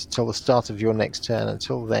hit points until the start of your next turn.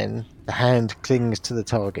 Until then, the hand clings to the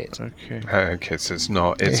target. Okay. Okay, so it's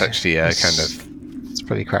not. It's Yeah. actually a It's- kind of. It's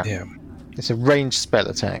pretty crap. Yeah. It's a ranged spell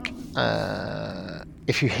attack.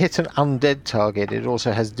 If you hit an undead target, it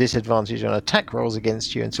also has disadvantage on attack rolls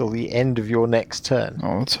against you until the end of your next turn.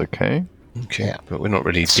 Oh, that's okay. Okay. Yeah. But we're not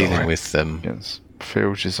really dealing Sorry. with Against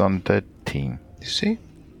Filge's undead team. You see?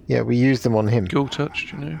 Yeah, we use them on him. Ghoul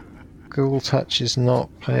touch, do you know? Ghoul touch is not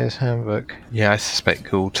player's handbook. Yeah, I suspect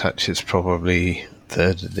Ghoul Touch is probably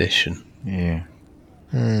 3rd edition. Yeah.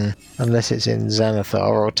 Unless it's in Xanathar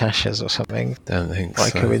or Tasha's or something, Don't think by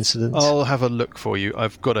so. coincidence. I'll have a look for you.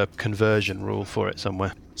 I've got a conversion rule for it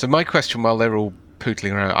somewhere. So my question, while they're all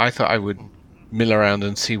pootling around, I thought I would mill around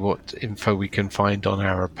and see what info we can find on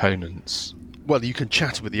our opponents. Well, you can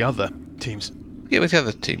chat with the other teams. Yeah, with the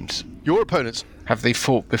other teams. Your opponents, Have they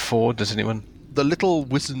fought before? Does anyone? the little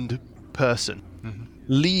wizened person,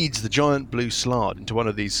 leads the giant blue slard into one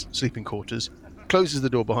of these sleeping quarters, closes the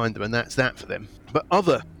door behind them, and that's that for them. But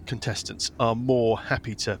other contestants are more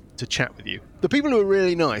happy to chat with you. The people who are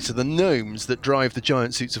really nice are the gnomes that drive the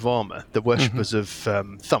giant suits of armour, the worshippers of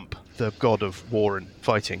Thump, the god of war and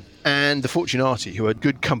fighting, and the Fortunati, who are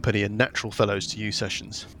good company and natural fellows to you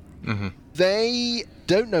sessions. They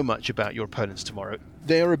don't know much about your opponents tomorrow.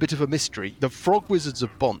 They are a bit of a mystery. The Frog Wizards of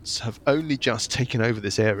Bonce have only just taken over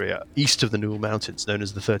this area east of the Newell Mountains, known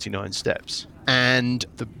as the 39 Steps. And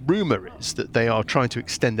the rumour is that they are trying to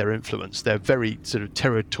extend their influence. They're very sort of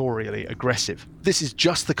territorially aggressive. This is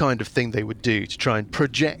just the kind of thing they would do to try and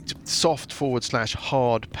project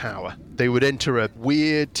soft/hard power. They would enter a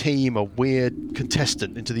weird team, a weird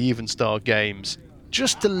contestant into the Evenstar Games,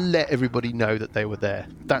 just to let everybody know that they were there.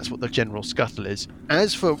 That's what the general scuttle is.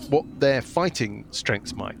 As for what their fighting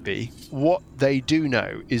strengths might be, what they do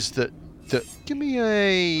know is that give me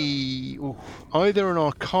either an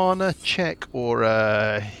Arcana check or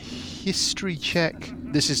a history check.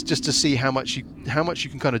 This is just to see how much you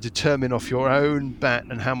can kind of determine off your own bat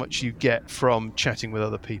and how much you get from chatting with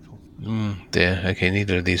other people. Dear. Okay,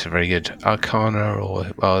 neither of these are very good. Arcana or...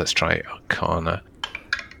 Well, let's try Arcana.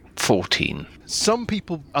 14. Some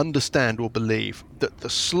people understand or believe that the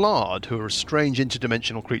Slard, who are strange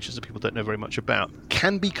interdimensional creatures that people don't know very much about,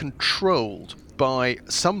 can be controlled by,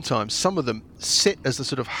 sometimes some of them sit as the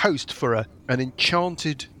sort of host for an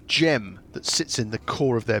enchanted gem that sits in the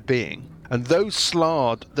core of their being. And those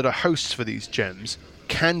Slard that are hosts for these gems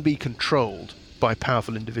can be controlled by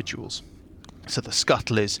powerful individuals. So the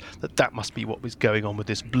scuttle is that must be what was going on with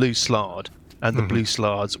this blue Slard and the blue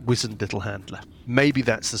Slard's wizened little handler. Maybe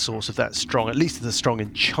that's the source of that strong, at least the strong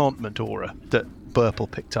enchantment aura that Burple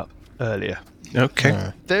picked up earlier.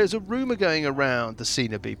 Okay. There's a rumour going around the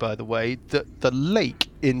Cenobie, by the way, that the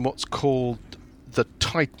lake in what's called the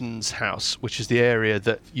Titan's House, which is the area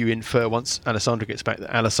that you infer once Alessandra gets back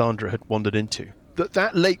that Alessandra had wandered into,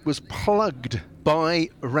 that lake was plugged by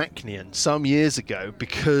Arachnian some years ago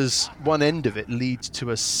because one end of it leads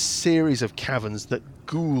to a series of caverns that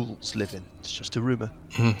ghouls live in. It's just a rumour.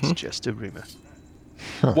 It's just a rumour.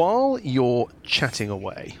 While you're chatting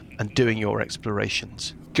away and doing your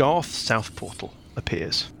explorations, Garth South Portal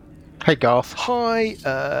appears. Hey, Garth.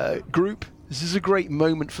 Hi, group. This is a great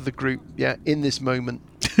moment for the group. Yeah, in this moment,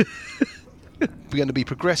 we're going to be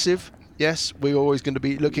progressive. Yes, we're always going to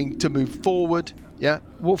be looking to move forward. Yeah.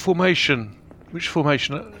 What formation? Which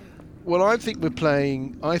formation? Well, I think we're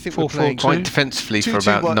playing. we're 4-4-2. playing Quite defensively for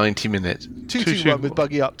 2-2-1. about 90 minutes. 2-2-1 with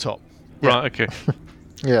Buggy up top. Right, okay.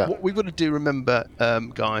 Yeah. What we've got to do, remember,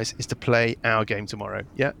 guys, is to play our game tomorrow.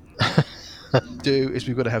 Yeah.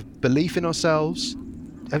 We've got to have belief in ourselves.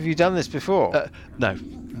 Have you done this before? No,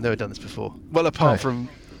 never done this before. Well, apart from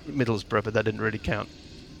Middlesbrough, but that didn't really count.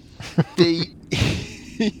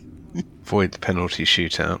 Avoid the penalty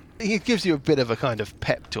shootout. He gives you a bit of a kind of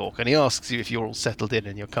pep talk, and he asks you if you're all settled in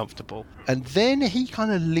and you're comfortable. And then he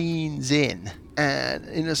kind of leans in, and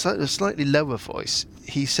in a slightly lower voice,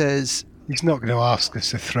 he says, He's not going to ask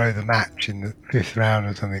us to throw the match in the 5th round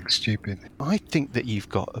or something stupid. I think that you've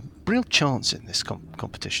got a real chance in this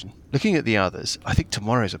competition. Looking at the others, I think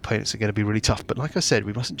tomorrow's opponents are going to be really tough. But like I said,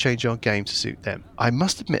 we mustn't change our game to suit them. I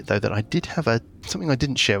must admit, though, that I did have something I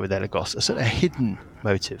didn't share with Elagos, a sort of hidden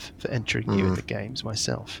motive for entering you in the games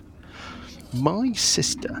myself. My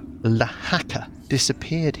sister, Lahaka,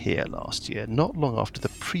 disappeared here last year, not long after the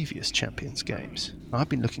previous Champions Games. I've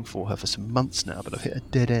been looking for her for some months now, but I've hit a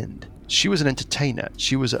dead end. She was an entertainer.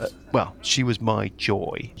 She was my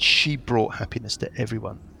joy. She brought happiness to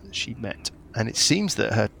everyone that she met. And it seems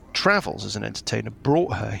that her travels as an entertainer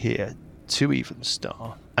brought her here to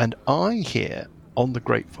Evenstar. And I hear on the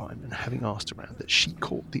grapevine, and having asked around, that she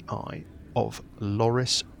caught the eye of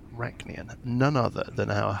Loris Rachnian, none other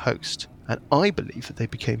than our host. And I believe that they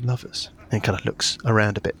became lovers. And kind of looks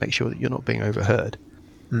around a bit, make sure that you're not being overheard.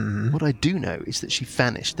 Mm-hmm. What I do know is that she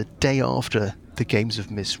vanished the day after the Games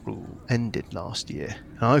of Misrule ended last year.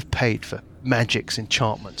 And I've paid for magics,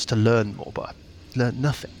 enchantments to learn more, but I've learned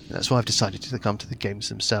nothing. And that's why I've decided to come to the games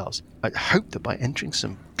themselves. I hope that by entering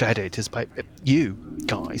some gladiators, by you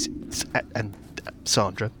guys, and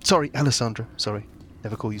Sandra. Sorry, Alessandra. Sorry.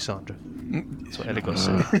 Never call you Sandra. That's what Ellie got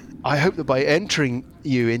to say. I hope that by entering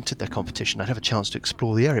you into the competition, I'd have a chance to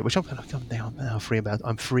explore the area, which I'm now free about.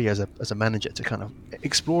 I'm free as a manager to kind of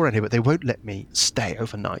explore in here, but they won't let me stay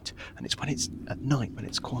overnight. And it's when it's at night, when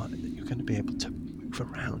it's quiet, that you're going to be able to move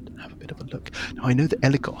around and have a bit of a look. Now, I know that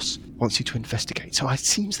Eligos wants you to investigate, so it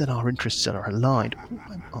seems that our interests are aligned. All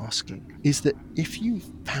I'm asking is that if you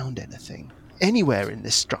found anything anywhere in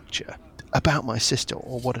this structure about my sister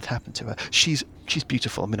or what had happened to her. She's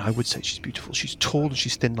beautiful. I mean, I would say she's beautiful. She's tall and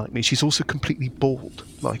she's thin like me. She's also completely bald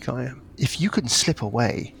like I am. If you can slip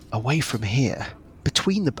away from here,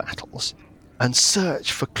 between the battles, and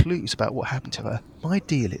search for clues about what happened to her, my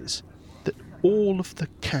deal is that all of the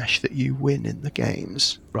cash that you win in the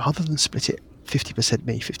games, rather than split it 50%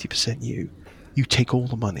 me, 50% you take all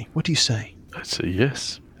the money. What do you say? I'd say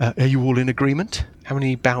yes. Are you all in agreement? How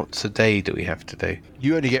many bouts a day do we have to do?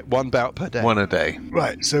 You only get one bout per day. One a day.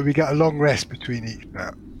 Right, so we get a long rest between each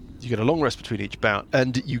bout. You get a long rest between each bout,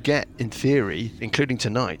 and you get, in theory, including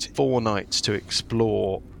tonight, 4 nights to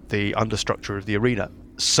explore the understructure of the arena,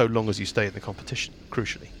 so long as you stay in the competition,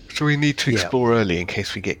 crucially. So we need to explore early in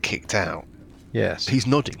case we get kicked out. Yes. He's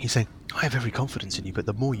nodding. He's saying, I have every confidence in you, but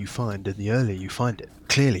the more you find and the earlier you find it,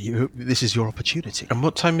 clearly this is your opportunity. And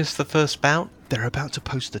what time is the first bout? They're about to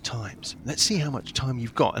post the times. Let's see how much time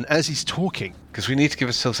you've got. And as he's talking... Because we need to give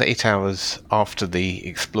ourselves 8 hours after the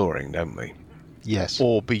exploring, don't we? Yes.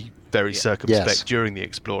 Or be very circumspect during the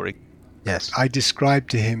exploring. Yes. I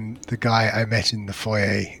described to him the guy I met in the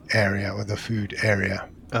foyer area, or the food area.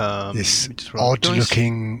 This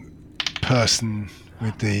odd-looking person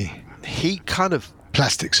with the... He kind of...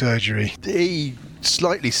 plastic surgery. He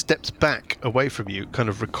slightly steps back away from you, kind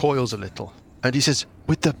of recoils a little. And he says,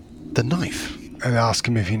 with the knife... And ask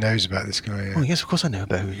him if he knows about this guy. Yeah. Oh, yes, of course I know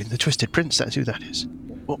about him. The Twisted Prince, that's who that is.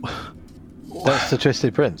 That's the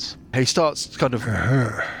Twisted Prince. He starts kind of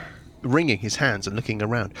wringing his hands and looking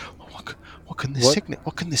around. What can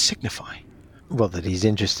this signify? Well, that he's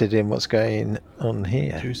interested in what's going on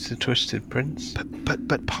here. Who's the Twisted Prince?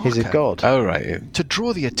 But Parker... He's a god. Oh, right. To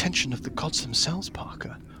draw the attention of the gods themselves,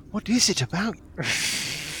 Parker. What is it about?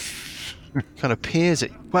 Kind of peers at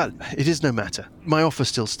you. Well, it is no matter. My offer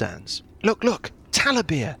still stands. Look!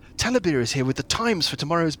 Talabir! Talabir is here with the times for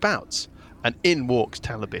tomorrow's bouts. And in walks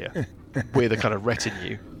Talabir with a kind of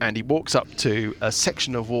retinue. And he walks up to a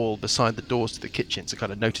section of wall beside the doors to the kitchen. It's a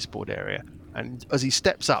kind of notice board area. And as he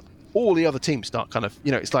steps up, all the other teams start kind of,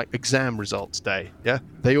 it's like exam results day, yeah?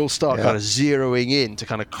 They all start kind of zeroing in to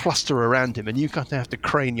kind of cluster around him, and you kind of have to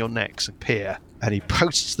crane your necks and peer. And he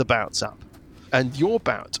posts the bouts up. And your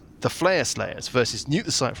bout, the Flare Slayers versus Newt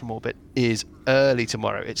the Sight from Orbit, is early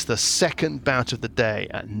tomorrow. It's the second bout of the day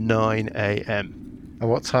at 9 a.m. And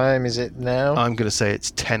what time is it now? I'm going to say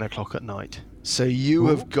it's 10 o'clock at night. So you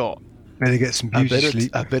have got better get some beauty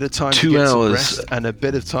sleep. A bit of time 2 to get hours. some rest and a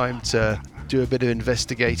bit of time to do a bit of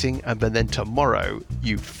investigating, and then tomorrow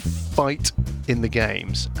you fight in the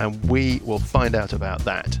games, and we will find out about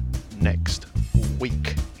that next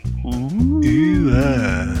week.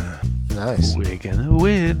 Nice. We're gonna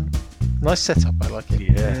win. Nice setup, I like it.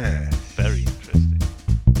 Yeah. Very interesting.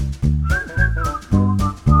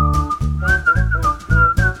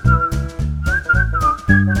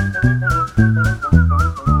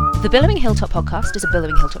 The Billowing Hilltop podcast is a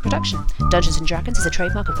Billowing Hilltop production. Dungeons & Dragons is a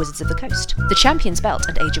trademark of Wizards of the Coast. The Champion's Belt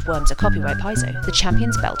and Age of Worms are copyright Paizo. The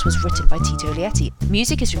Champion's Belt was written by Tito Lietti.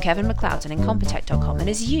 Music is from Kevin MacLeod and Incompetech.com and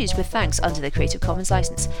is used with thanks under the Creative Commons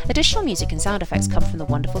license. Additional music and sound effects come from the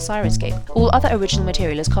wonderful Sirenscape. All other original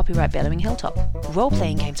material is copyright Billowing Hilltop.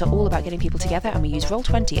 Role-playing games are all about getting people together, and we use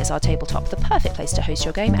Roll20 as our tabletop, the perfect place to host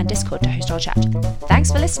your game, and Discord to host our chat.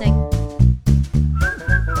 Thanks for listening!